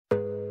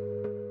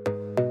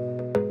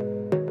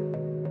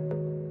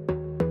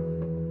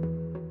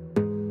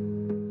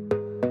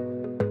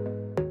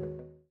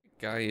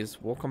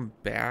guys, welcome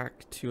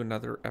back to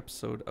another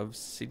episode of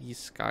Cities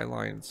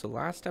Skylines. So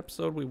last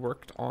episode we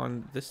worked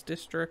on this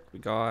district. We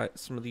got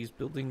some of these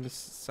buildings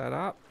set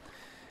up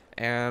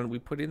and we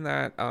put in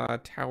that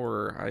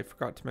tower. I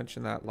forgot to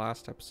mention that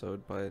last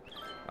episode, but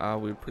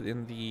we put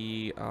in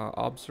the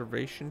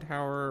observation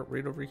tower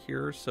right over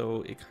here,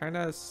 so it kind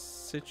of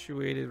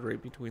situated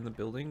right between the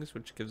buildings,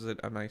 which gives it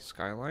a nice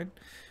skyline.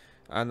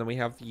 And then we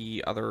have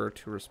the other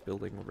tourist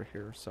building over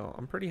here. So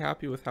I'm pretty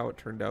happy with how it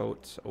turned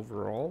out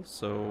overall.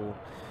 So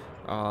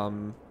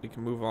we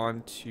can move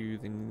on to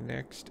the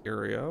next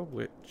area,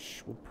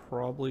 which will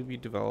probably be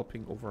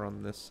developing over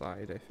on this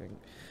side, I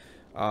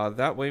think.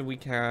 That way we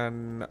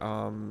can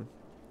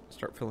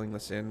start filling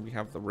this in. We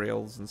have the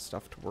rails and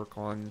stuff to work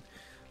on.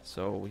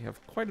 So we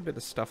have quite a bit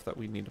of stuff that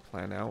we need to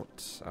plan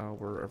out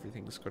where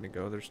everything's going to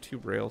go. There's two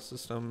rail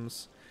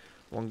systems.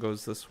 One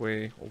goes this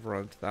way over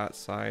onto that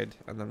side,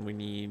 and then we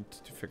need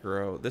to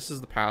figure out, this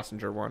is the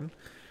passenger one,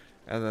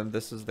 and then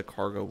this is the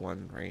cargo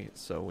one, right?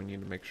 So we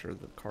need to make sure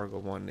that the cargo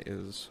one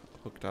is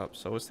hooked up.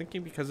 So I was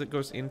thinking, because it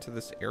goes into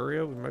this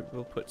area, we might be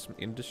able to put some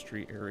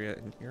industry area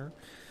in here.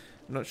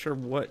 I'm not sure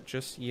what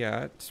just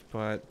yet,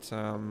 but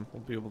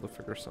we'll be able to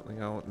figure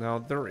something out. Now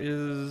there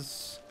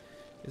is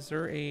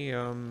there a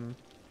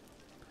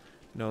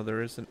no,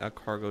 there isn't a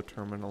cargo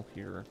terminal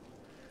here.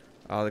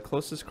 The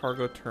closest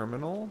cargo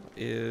terminal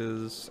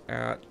is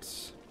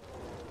at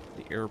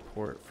the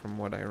airport, from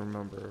what I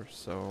remember.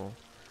 So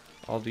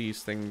all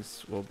these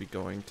things will be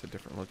going to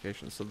different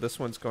locations. So this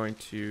one's going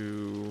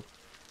to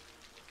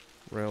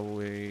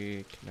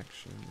railway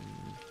connection.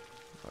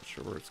 Not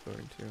sure where it's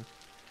going to.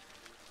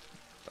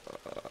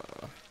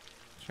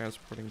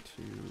 Transporting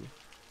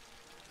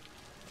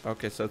to...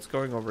 Okay, so it's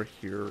going over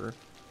here.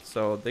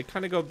 So they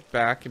kind of go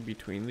back in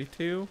between the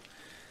two.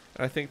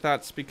 I think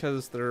that's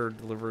because they're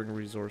delivering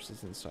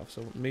resources and stuff.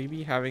 So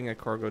maybe having a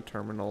cargo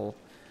terminal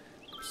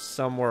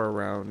somewhere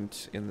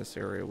around in this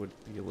area would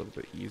be a little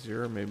bit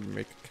easier. Maybe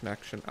make a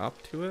connection up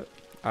to it.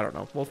 I don't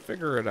know. We'll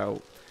figure it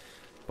out.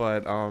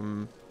 But,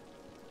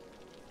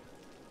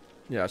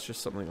 yeah, it's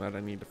just something that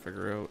I need to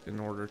figure out in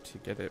order to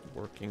get it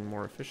working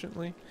more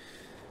efficiently.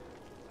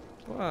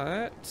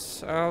 But,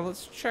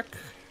 let's check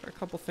a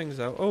couple things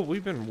out. Oh,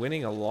 we've been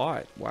winning a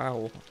lot.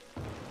 Wow.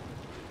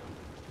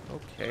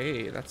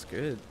 Okay, that's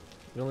good.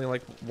 We only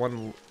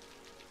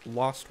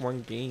lost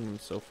one game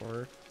so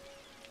far.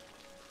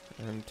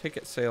 And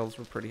ticket sales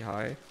were pretty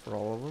high for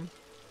all of them.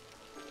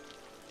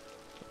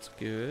 That's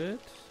good.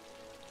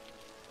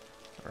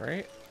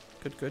 Alright,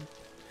 good.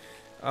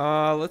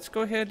 Let's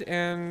go ahead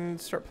and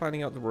start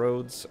planning out the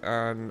roads.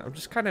 And I'm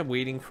just kind of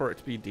waiting for it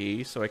to be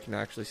day so I can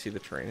actually see the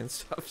train and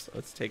stuff. So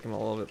it's taking a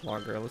little bit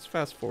longer. Let's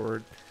fast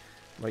forward.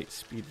 Might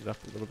speed it up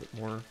a little bit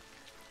more.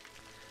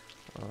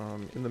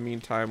 In the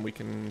meantime, we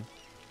can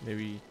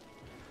maybe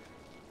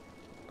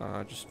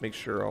just make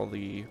sure all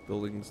the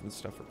buildings and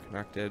stuff are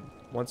connected.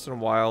 Once in a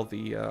while,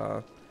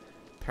 the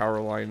power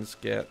lines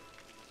get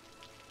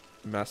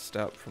messed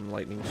up from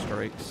lightning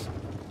strikes.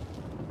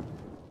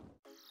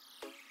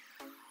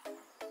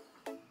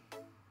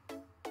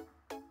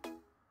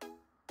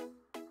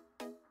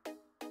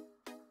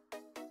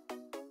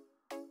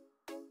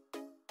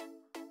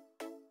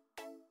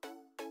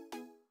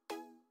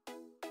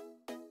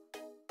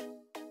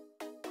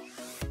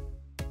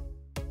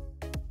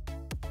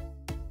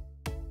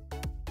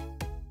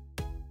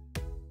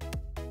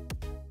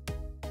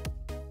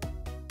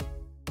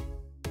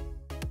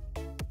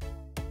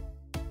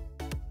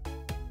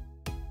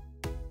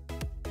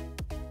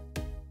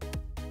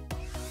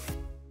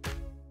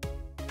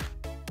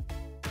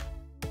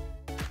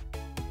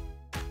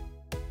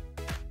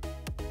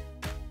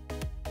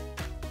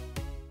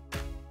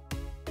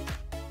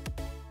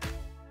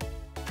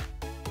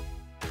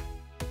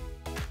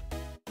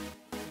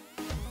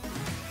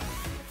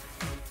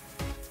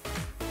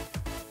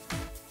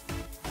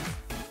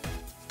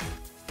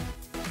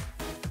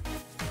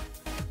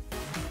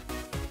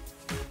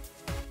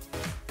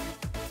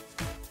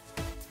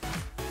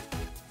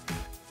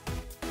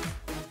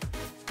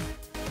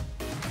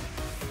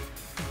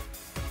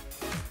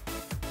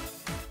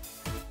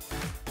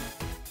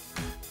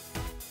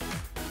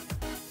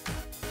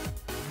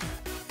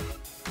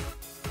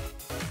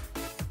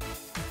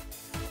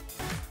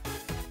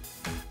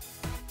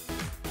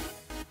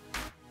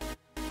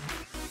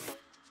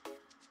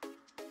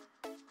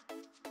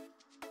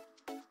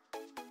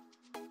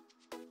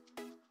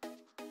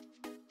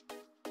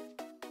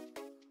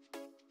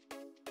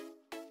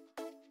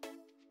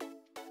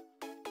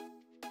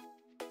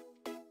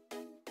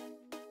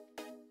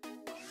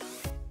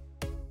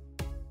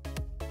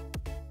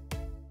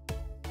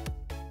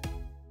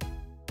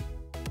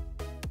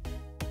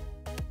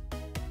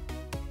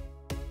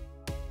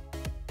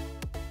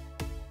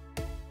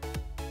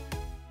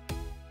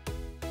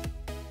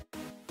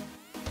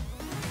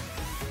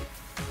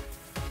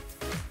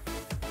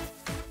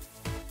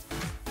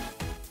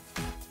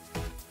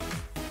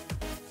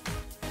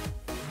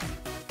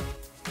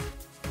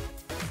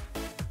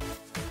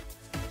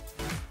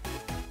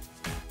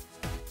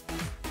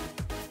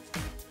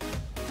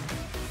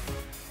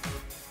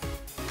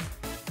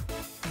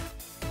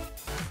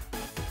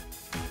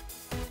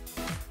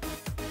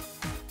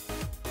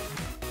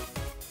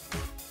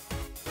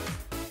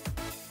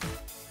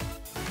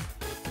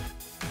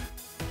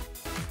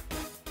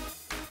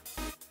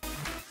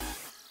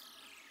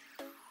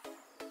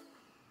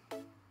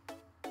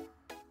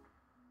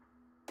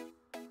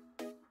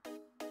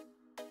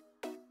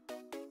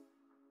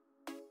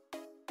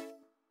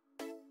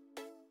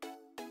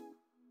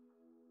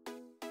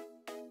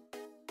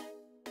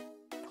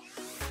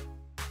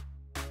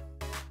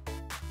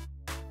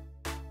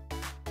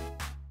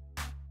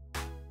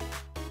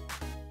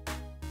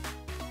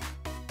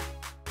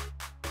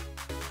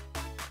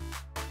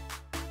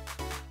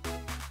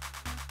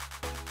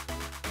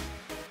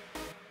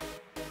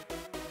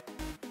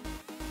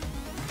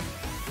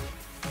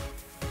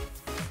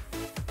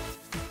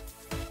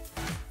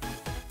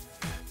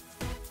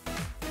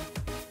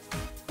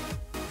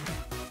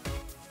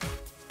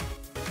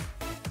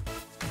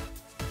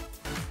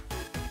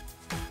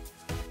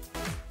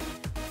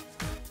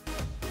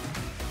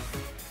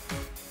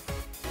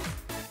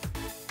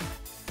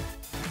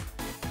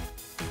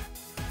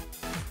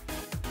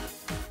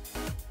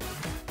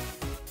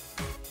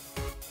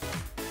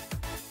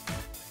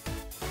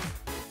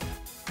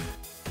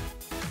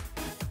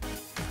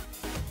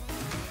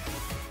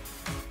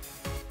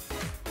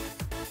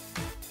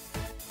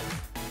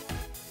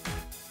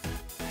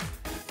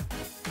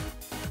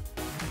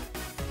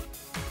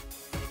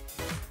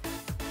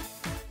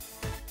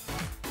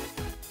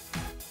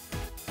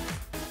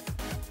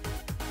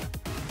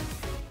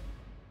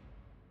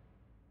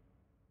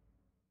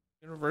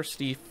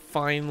 university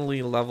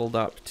finally leveled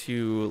up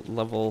to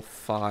level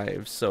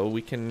 5, so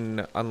we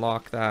can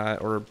unlock that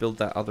or build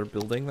that other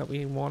building that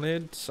we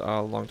wanted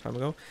a long time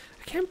ago.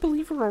 I can't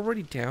believe we're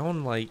already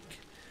down like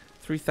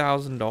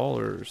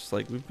 $3,000.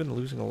 Like, we've been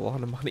losing a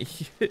lot of money.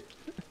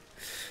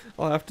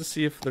 I'll have to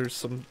see if there's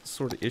some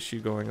sort of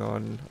issue going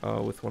on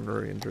with one of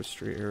our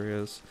industry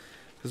areas,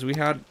 because we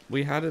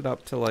had it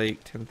up to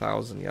like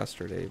 10,000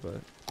 yesterday.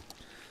 But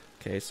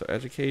okay, so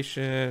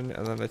education,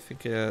 and then I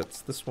think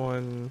it's this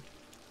one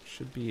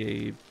should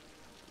be a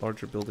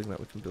larger building that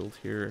we can build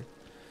here.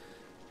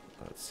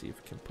 Let's see if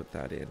we can put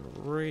that in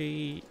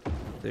right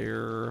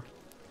there.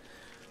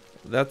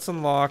 That's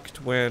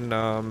unlocked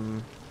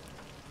when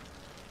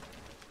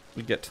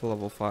we get to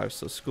level 5,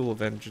 so School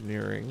of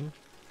Engineering.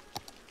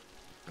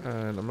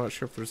 And I'm not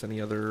sure if there's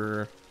any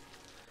other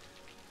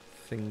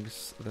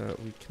things that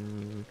we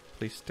can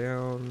place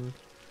down.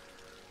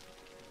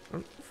 I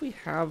don't know if we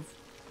have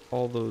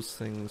all those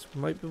things.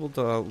 We might be able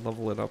to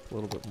level it up a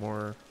little bit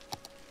more.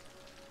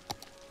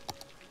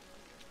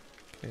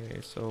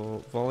 Okay,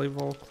 so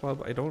volleyball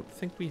club. I don't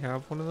think we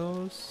have one of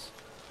those.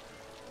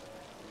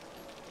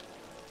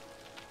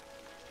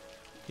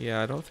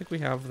 Yeah, I don't think we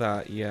have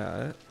that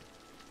yet.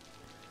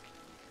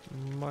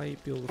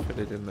 Might be able to fit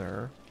it in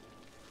there.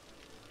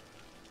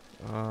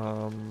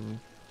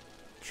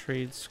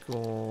 Trade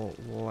school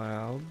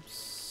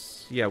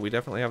labs. Yeah, we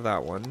definitely have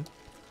that one.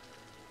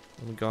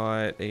 We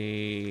got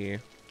a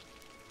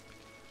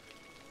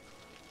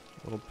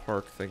little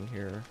park thing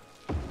here.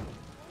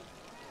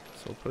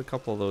 So we'll put a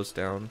couple of those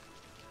down.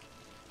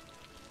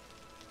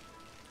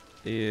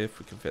 If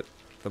we can fit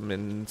them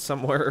in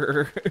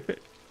somewhere.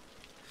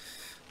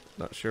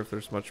 Not sure if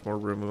there's much more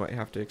room. We might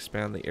have to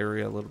expand the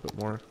area a little bit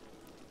more.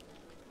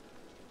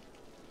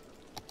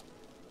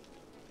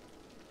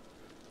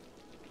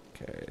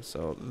 Okay,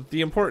 so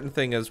the important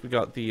thing is we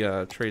got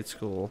the trade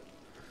school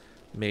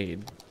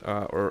made,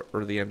 or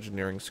the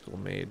engineering school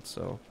made,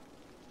 so.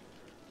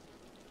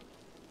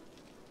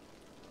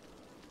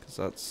 Because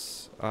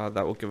that's,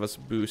 that will give us a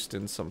boost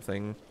in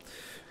something.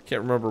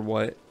 Can't remember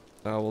what.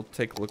 We'll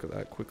take a look at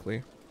that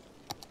quickly.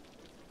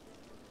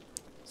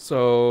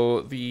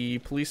 So the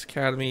police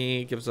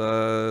academy gives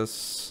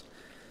us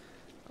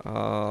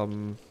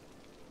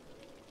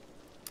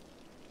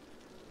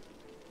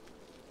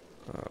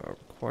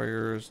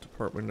requires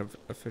Department of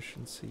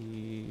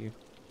Efficiency.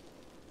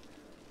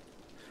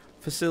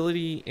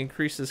 Facility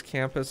increases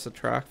campus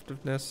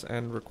attractiveness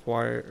and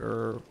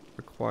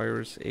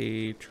requires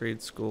a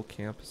trade school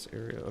campus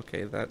area.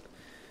 Okay, that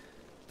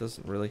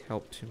doesn't really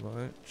help too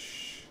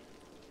much.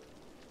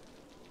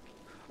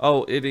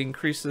 Oh, it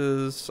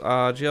increases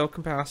jail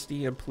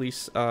capacity and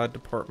police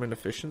department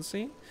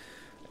efficiency.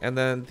 And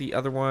then the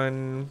other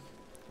one,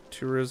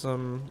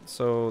 tourism.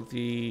 So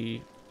the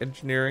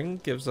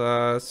engineering gives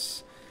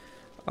us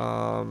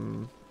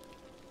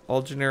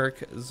all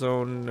generic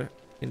zone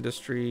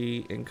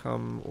industry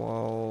income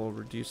while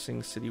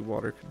reducing city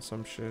water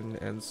consumption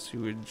and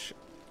sewage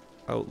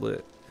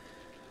outlet.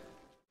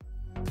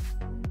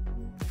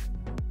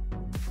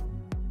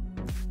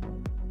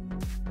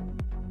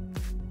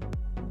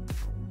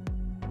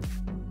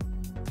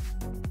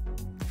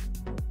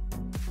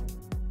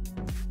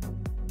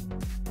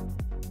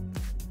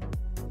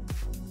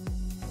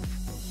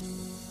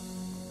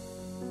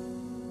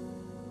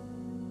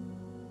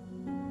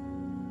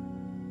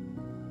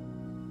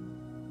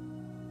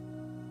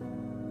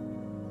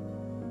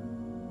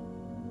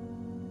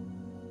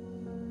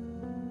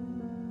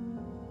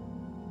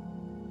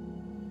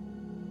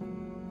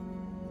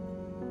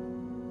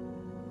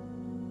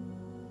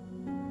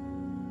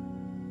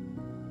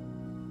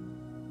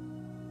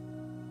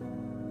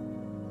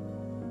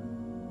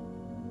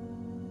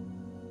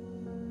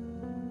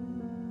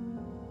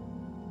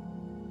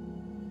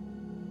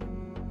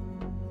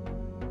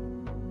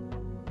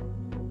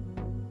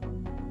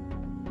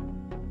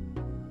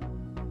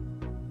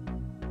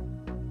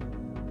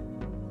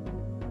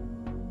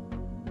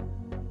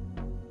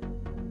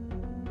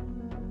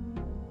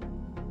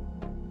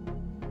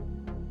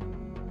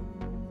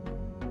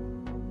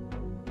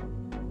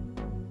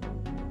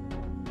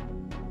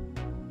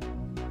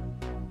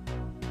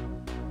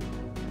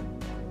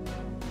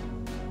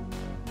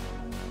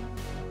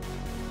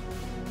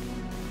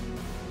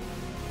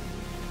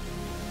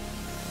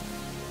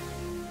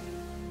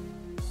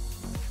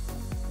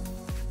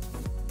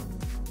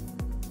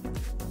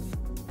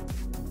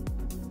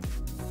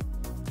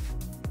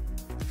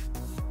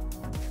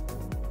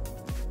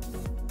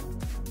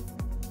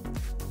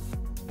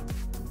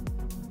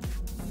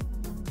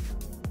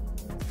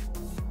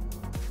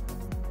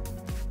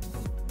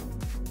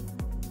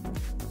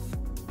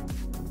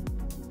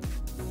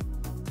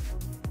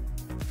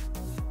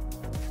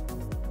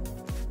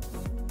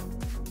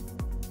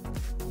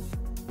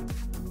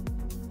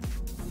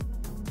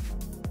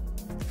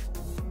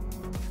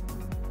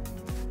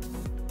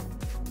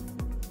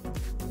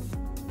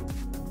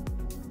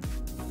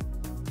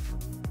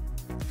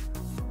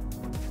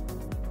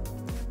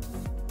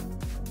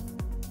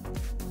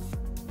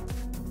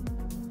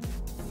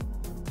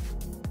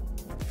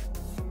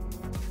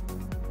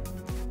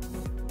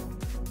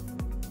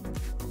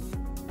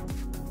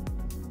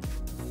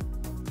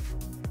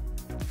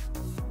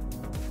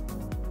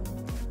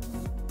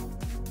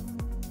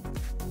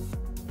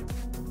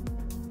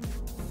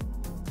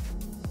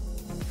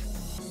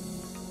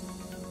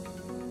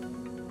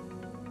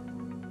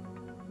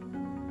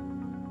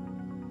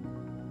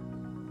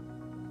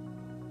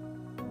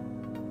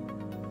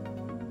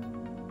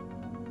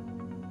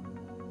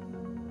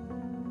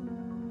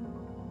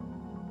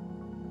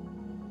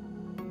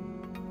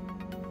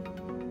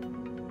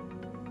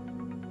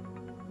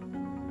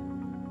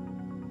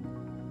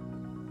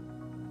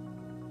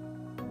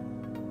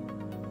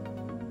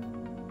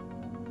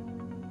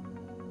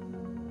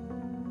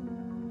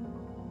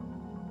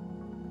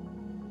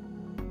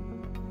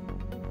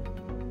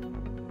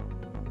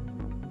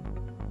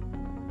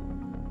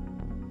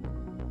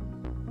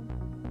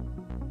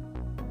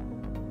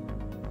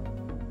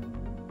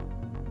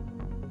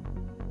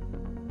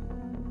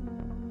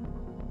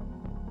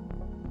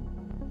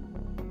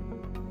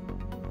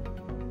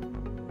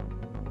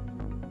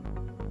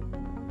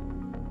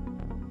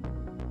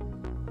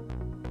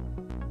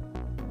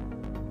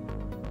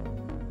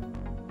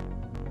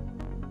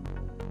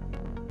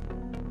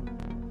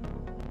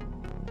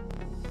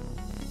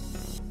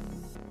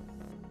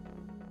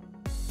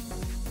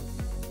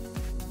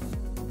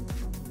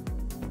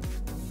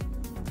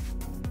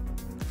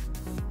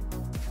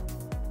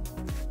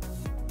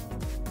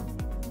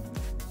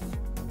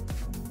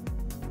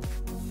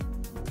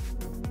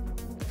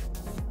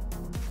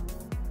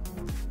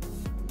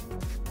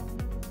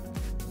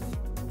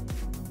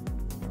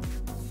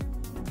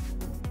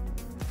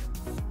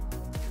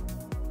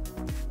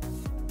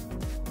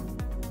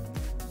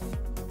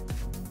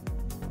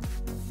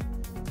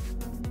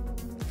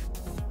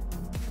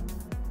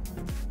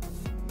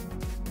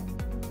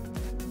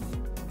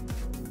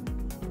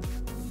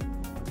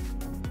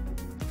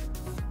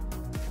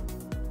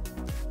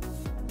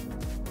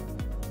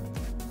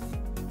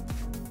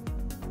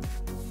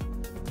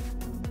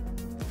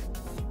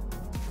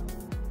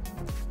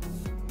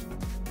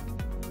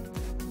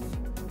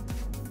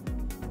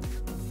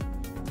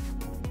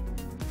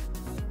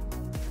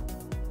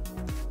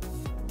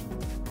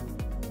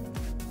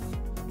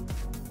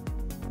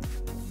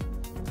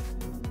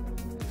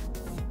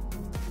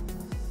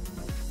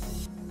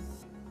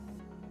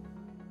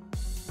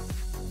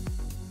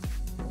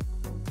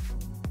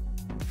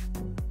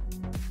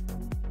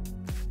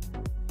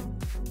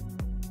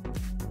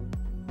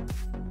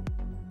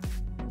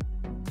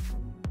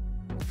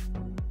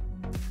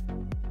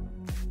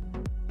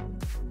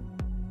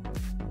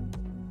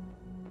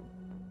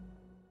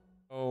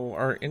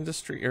 our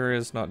industry area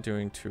is not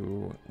doing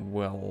too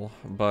well,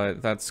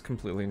 but that's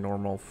completely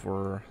normal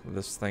for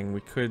this thing.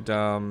 We could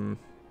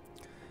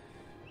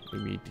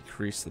maybe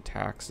decrease the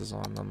taxes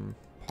on them,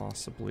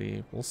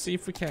 possibly. We'll see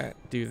if we can't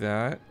do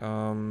that.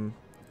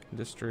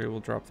 Industry,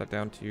 we'll drop that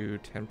down to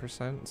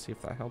 10% and see if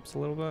that helps a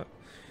little bit.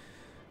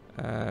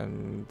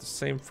 And the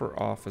same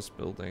for office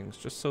buildings,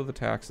 just so the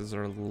taxes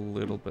are a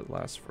little bit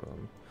less for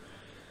them.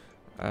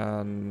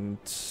 And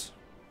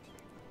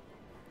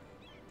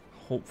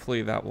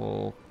hopefully that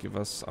will give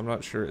us, I'm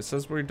not sure, it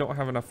says we don't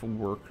have enough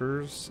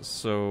workers,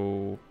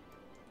 so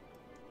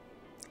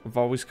I've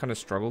always kind of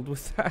struggled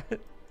with that.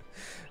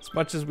 As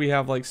much as we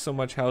have like so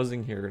much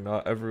housing here,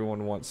 not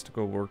everyone wants to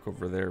go work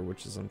over there,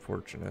 which is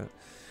unfortunate.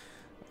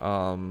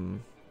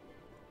 And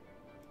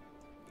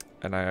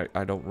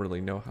I don't really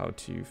know how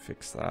to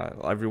fix that.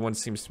 Everyone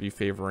seems to be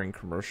favoring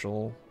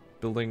commercial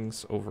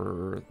buildings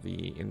over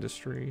the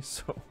industry,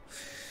 so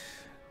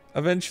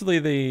eventually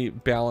they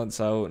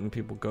balance out and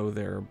people go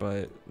there,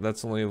 but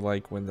that's only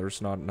like when there's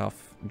not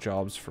enough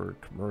jobs for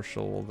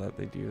commercial that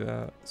they do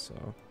that.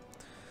 So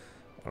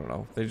I don't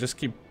know. They just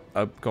keep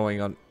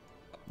going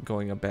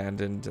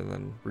abandoned and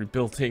then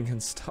rebuilding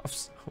and stuff.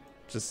 So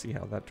just see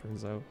how that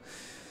turns out.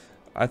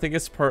 I think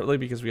it's partly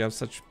because we have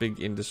such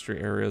big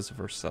industry areas of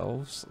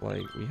ourselves.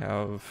 Like we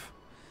have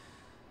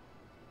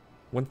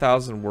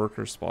 1,000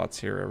 worker spots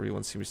here.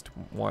 Everyone seems to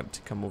want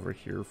to come over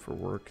here for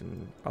work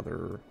and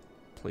other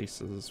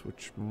places,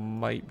 which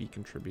might be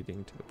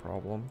contributing to the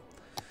problem.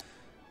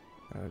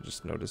 I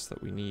just noticed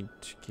that we need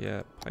to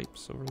get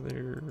pipes over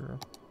there.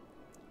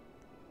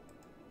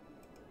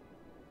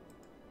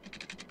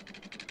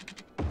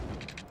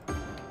 There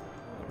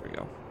we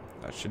go.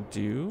 That should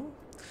do.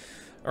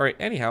 All right.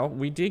 Anyhow,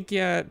 we did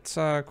get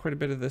quite a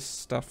bit of this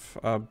stuff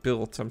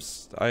built. I'm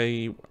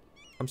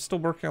still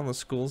working on the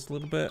schools a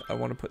little bit. I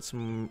want to put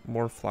some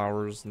more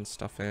flowers and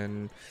stuff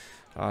in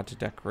to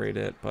decorate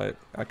it, but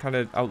I kind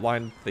of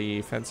outlined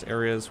the fence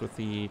areas with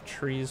the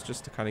trees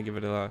just to kind of give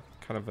it a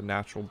kind of a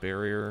natural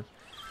barrier,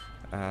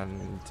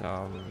 and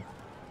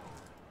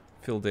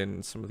filled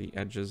in some of the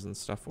edges and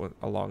stuff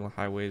along the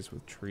highways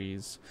with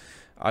trees.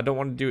 I don't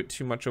want to do it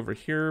too much over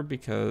here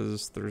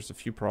because there's a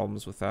few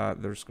problems with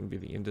that. There's going to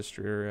be the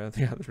industry area.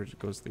 Yeah, there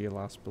goes the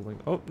last building.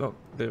 Oh no,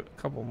 a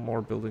couple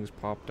more buildings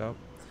popped up.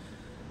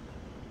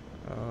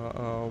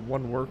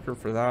 One worker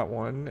for that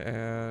one,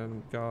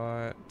 and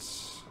got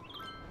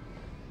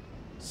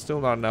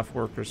still not enough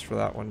workers for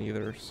that one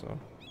either, so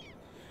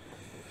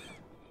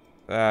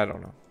I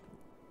don't know.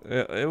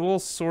 It will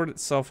sort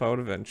itself out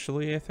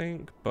eventually, I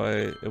think,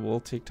 but it will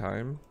take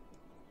time.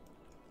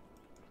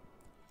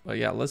 But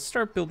yeah, let's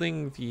start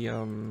building the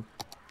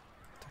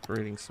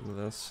decorating some of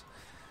this.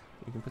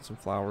 We can put some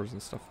flowers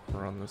and stuff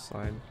around this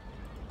side,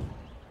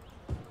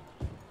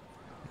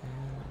 and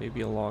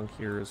maybe along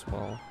here as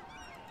well.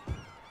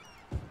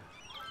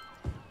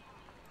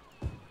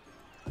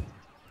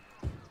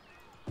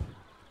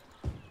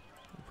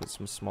 Put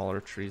some smaller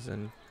trees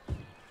in.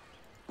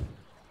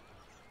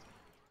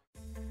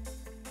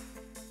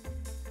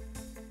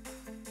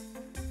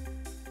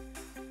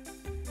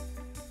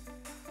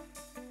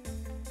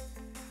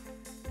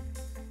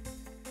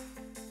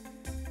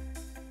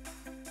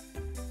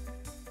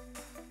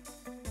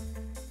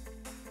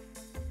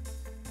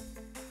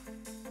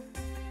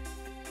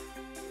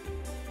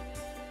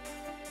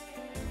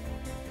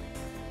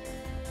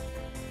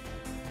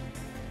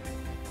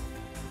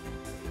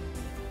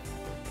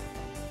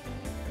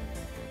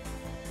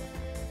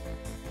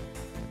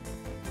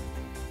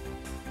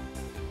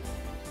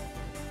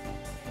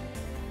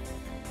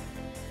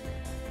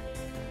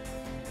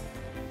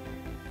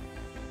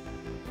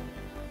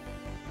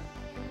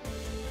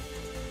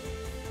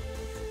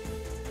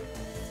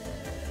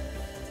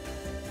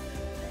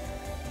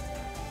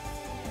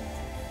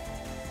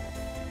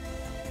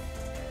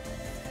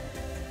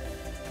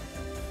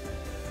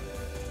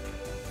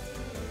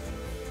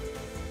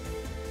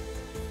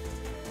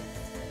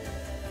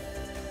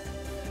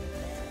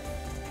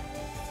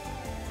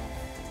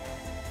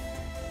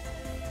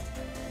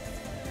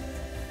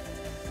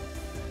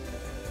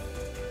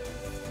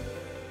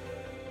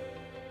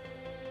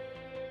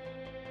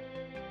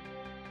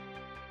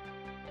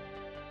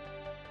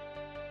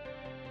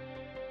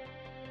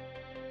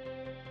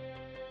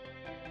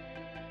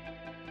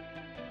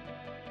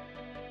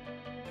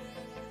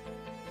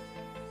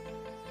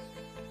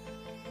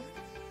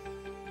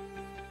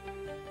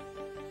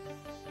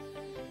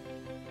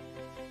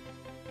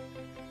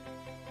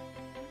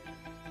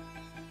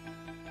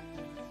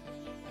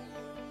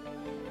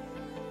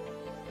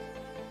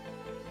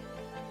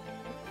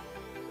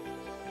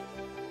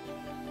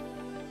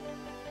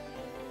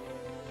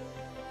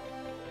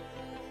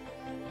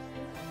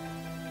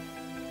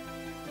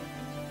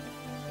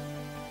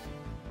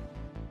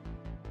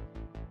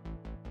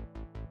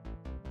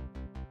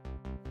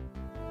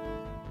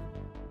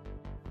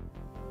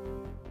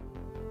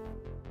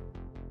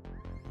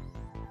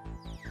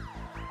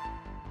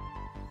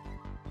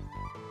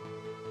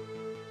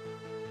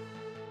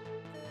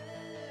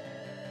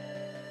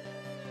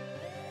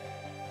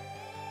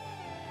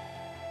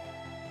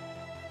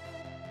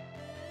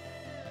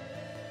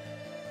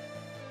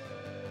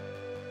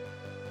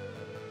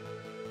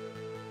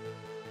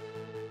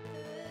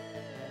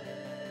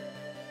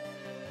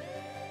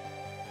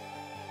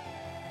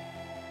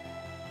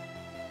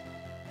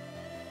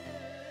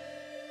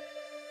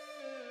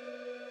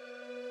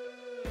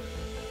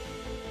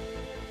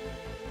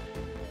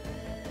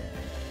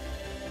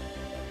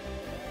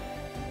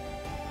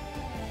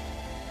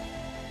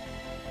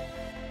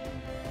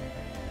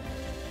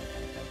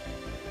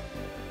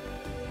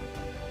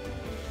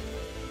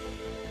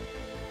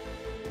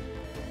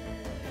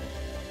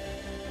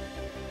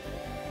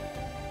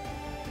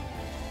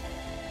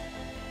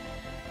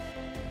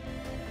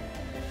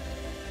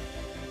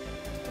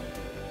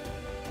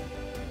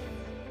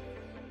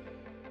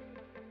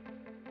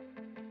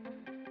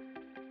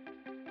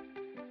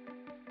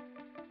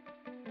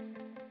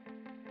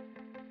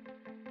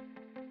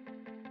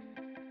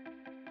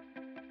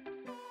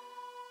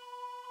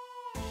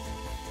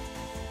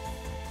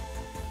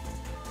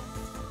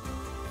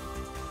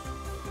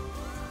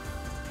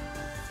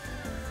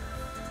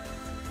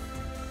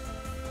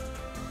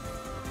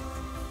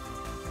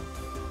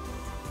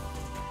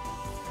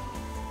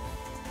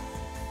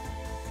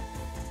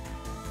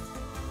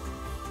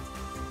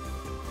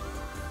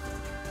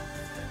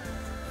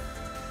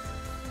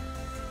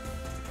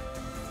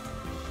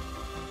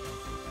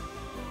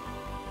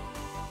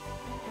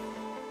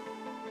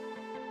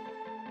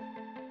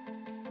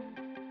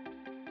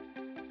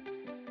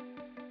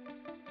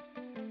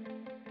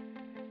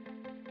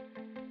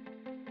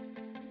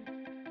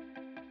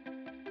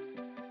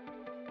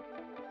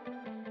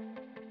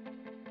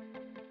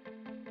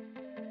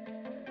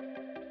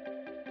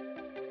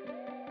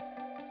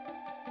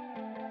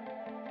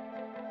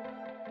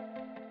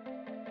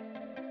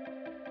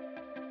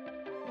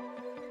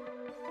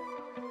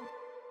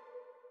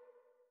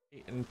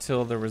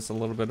 until there was a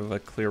little bit of a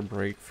clear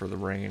break for the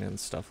rain and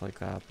stuff like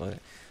that, but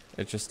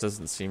it just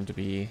doesn't seem to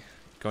be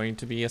going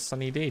to be a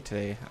sunny day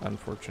today,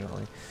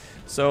 unfortunately.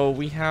 So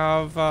we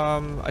have,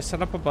 I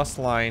set up a bus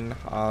line,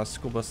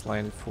 school bus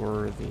line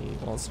for the,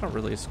 well, it's not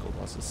really a school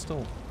bus, it's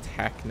still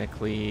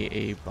technically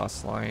a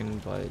bus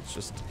line, but it's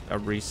just a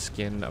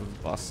reskin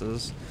of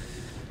buses.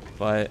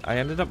 But I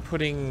ended up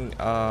putting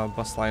a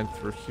bus line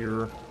through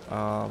here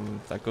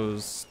that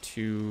goes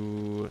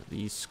to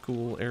the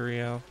school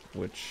area,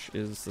 which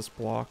is this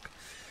block.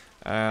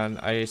 And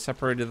I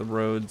separated the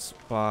roads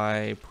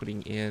by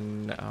putting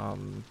in,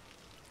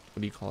 what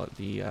do you call it,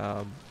 the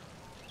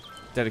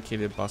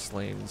dedicated bus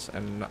lanes.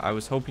 And I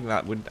was hoping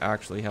that would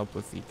actually help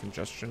with the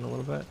congestion a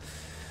little bit.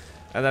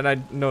 And then I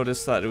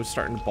noticed that it was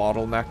starting to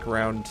bottleneck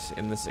around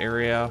in this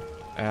area,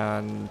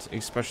 and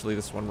especially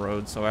this one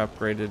road, so I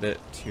upgraded it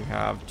to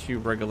have 2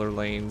 regular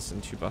lanes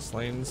and 2 bus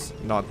lanes.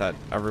 Not that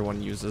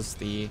everyone uses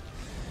the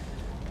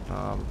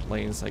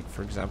lanes, like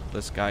for example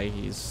this guy,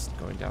 he's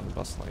going down the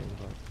bus lane,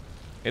 but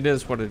it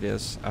is what it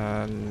is.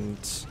 And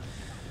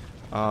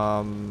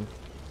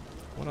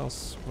what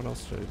else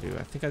did I do?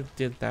 I think I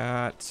did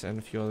that and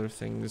a few other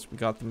things. We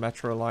got the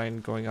metro line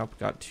going up,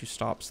 got 2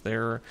 stops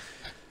there.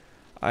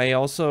 I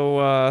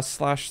also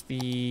slashed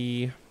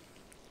the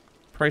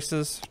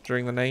prices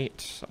during the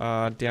night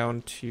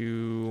down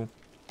to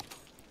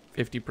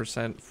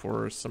 50%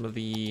 for some of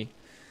the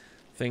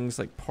things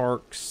like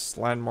parks,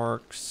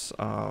 landmarks,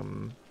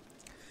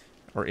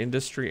 or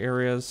industry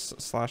areas,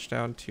 slashed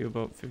down to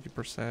about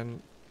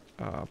 50%.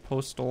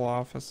 Postal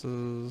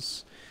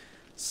offices,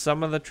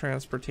 some of the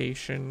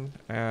transportation,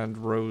 and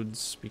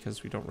roads,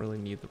 because we don't really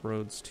need the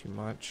roads too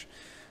much.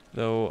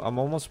 Though I'm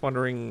almost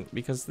wondering,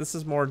 because this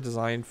is more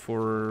designed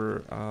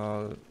for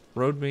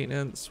road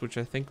maintenance, which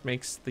I think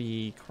makes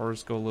the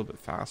cars go a little bit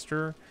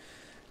faster,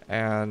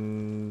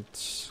 and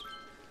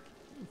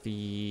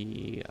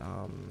the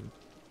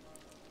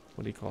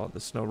what do you call it, the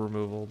snow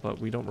removal, but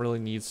we don't really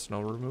need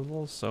snow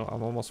removal, so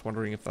I'm almost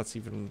wondering if that's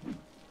even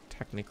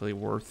technically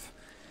worth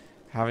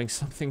having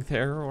something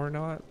there or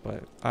not,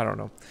 but I don't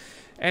know.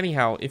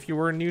 Anyhow, if you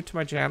were new to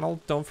my channel,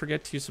 don't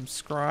forget to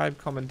subscribe,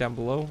 comment down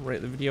below,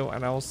 rate the video,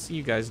 and I will see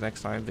you guys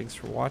next time. Thanks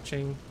for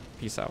watching.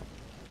 Peace out.